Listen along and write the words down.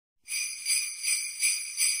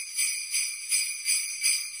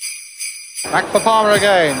Back for Palmer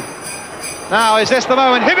again. Now, is this the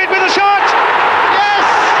moment? Hibbett with a shot!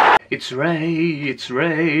 Yes! It's Ray,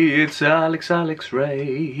 it's Alex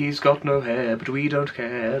Ray. He's got no hair, but we don't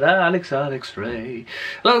care. Alex Ray.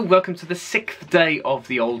 Hello, welcome to the 6th day of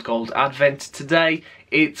the Old Gold Advent. Today,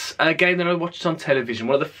 it's a game that I watched on television.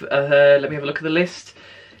 One of the, let me have a look at the list.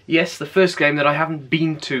 Yes, the first game that I haven't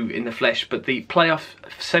been to in the flesh, but the playoff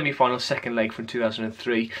semi-final second leg from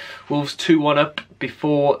 2003. Wolves 2-1 up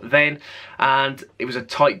before then, and it was a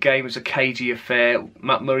tight game, it was a cagey affair.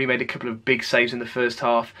 Matt Murray made a couple of big saves in the first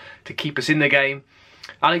half to keep us in the game.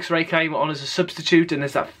 Alex Ray came on as a substitute, and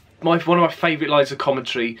there's that one of my favourite lines of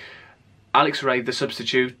commentary. Alex Ray, the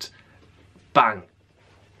substitute, bang.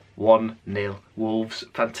 1-0 Wolves.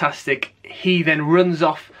 Fantastic. He then runs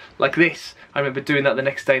off like this. I remember doing that the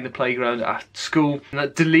next day in the playground at school. And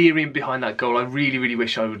that delirium behind that goal, I really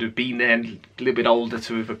wish I would have been there and a little bit older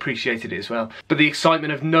to have appreciated it as well. But the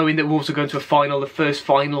excitement of knowing that Wolves are going to a final, the first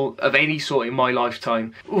final of any sort in my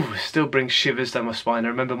lifetime, ooh, still brings shivers down my spine. I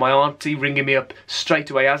remember my auntie ringing me up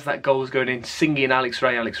straight away as that goal was going in, singing Alex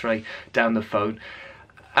Ray down the phone.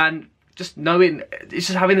 And just knowing, it's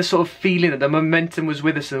just having the sort of feeling that the momentum was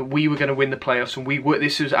with us and that we were going to win the playoffs and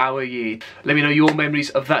this was our year. Let me know your memories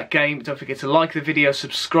of that game. Don't forget to like the video,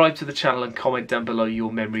 subscribe to the channel and comment down below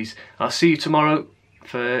your memories. I'll see you tomorrow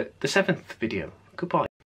for the 7th video. Goodbye.